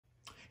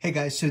Hey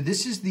guys, so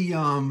this is the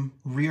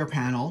rear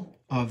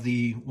panel of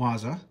the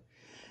Waza,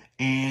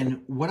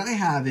 and what I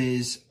have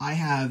is I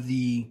have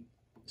the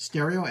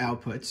stereo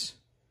outputs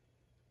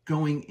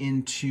going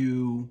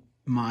into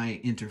my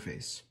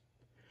interface.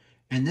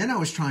 And then I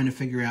was trying to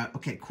figure out,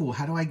 okay, cool,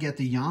 how do I get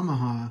the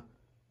Yamaha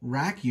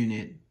rack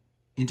unit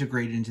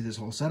integrated into this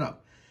whole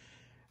setup?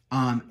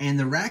 And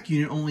the rack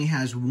unit only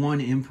has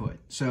one input.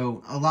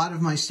 So a lot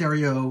of my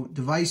stereo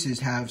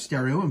devices have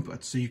stereo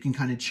inputs, so you can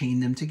kind of chain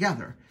them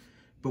together.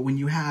 But when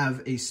you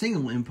have a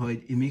single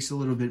input, it makes it a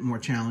little bit more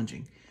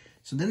challenging.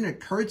 So then it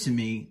occurred to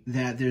me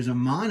that there's a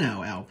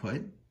mono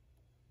output.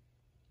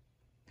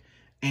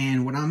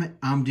 And what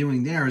I'm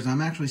doing there is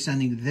I'm actually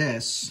sending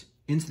this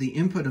into the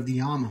input of the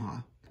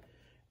Yamaha.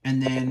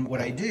 And then what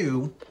I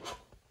do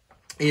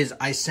is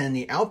I send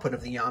the output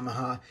of the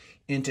Yamaha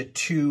into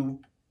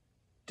two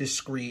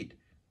discrete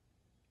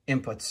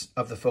inputs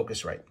of the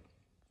Focusrite.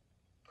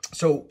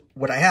 So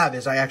what I have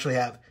is I actually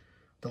have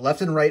the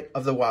left and right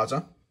of the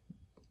Waza,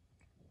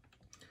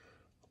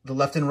 the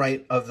left and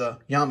right of the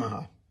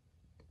Yamaha.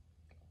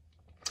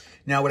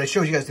 Now what I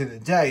showed you guys the other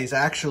day is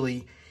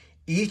actually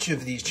each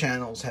of these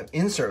channels have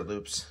insert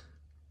loops,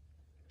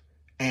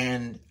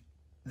 and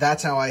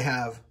that's how I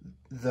have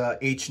the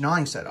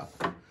H9 set up.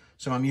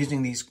 So I'm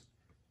using these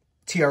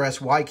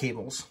TRS-Y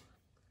cables,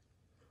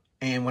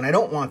 and when I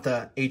don't want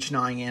the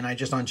H9 in, I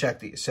just uncheck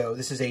these. So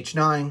this is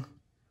H9,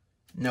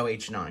 no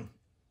H9.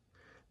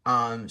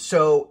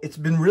 So it's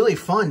been really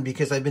fun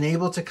because I've been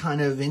able to kind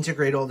of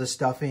integrate all this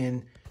stuff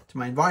in to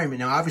my environment.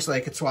 Now, obviously,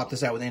 I could swap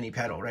this out with any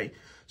pedal, right?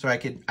 So I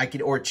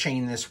could or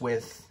chain this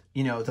with,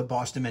 you know, the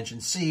Boss Dimension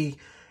C,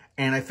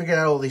 and I figured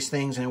out all these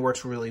things, and it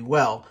works really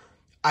well.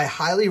 I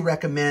highly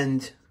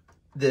recommend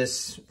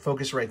this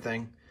Focusrite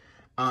thing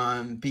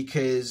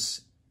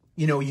because,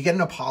 you know, you get an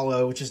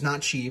Apollo, which is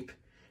not cheap,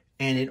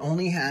 and it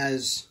only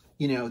has,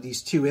 you know,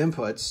 these two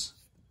inputs,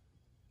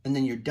 and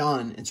then you're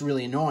done. It's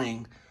really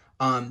annoying.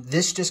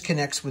 This just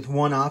connects with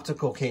one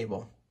optical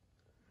cable,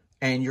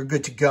 and you're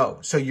good to go.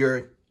 So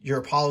your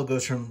Apollo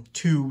goes from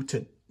 2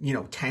 to, you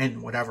know,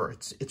 10, whatever.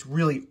 It's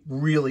really,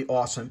 really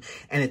awesome,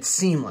 and it's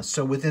seamless.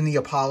 So within the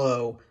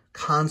Apollo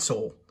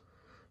console,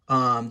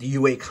 the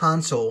UA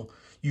console,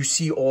 you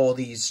see all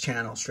these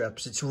channel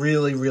strips. It's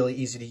really, really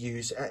easy to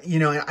use. You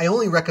know, I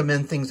only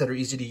recommend things that are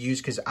easy to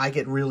use because I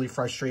get really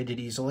frustrated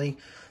easily,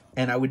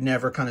 and I would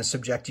never kind of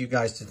subject you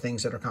guys to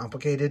things that are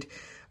complicated.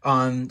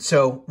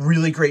 So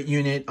really great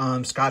unit.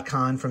 Scott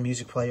Kahn from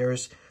Music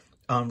Players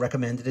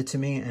recommended it to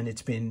me, and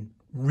it's been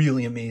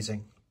really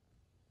amazing.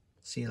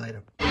 See you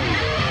later.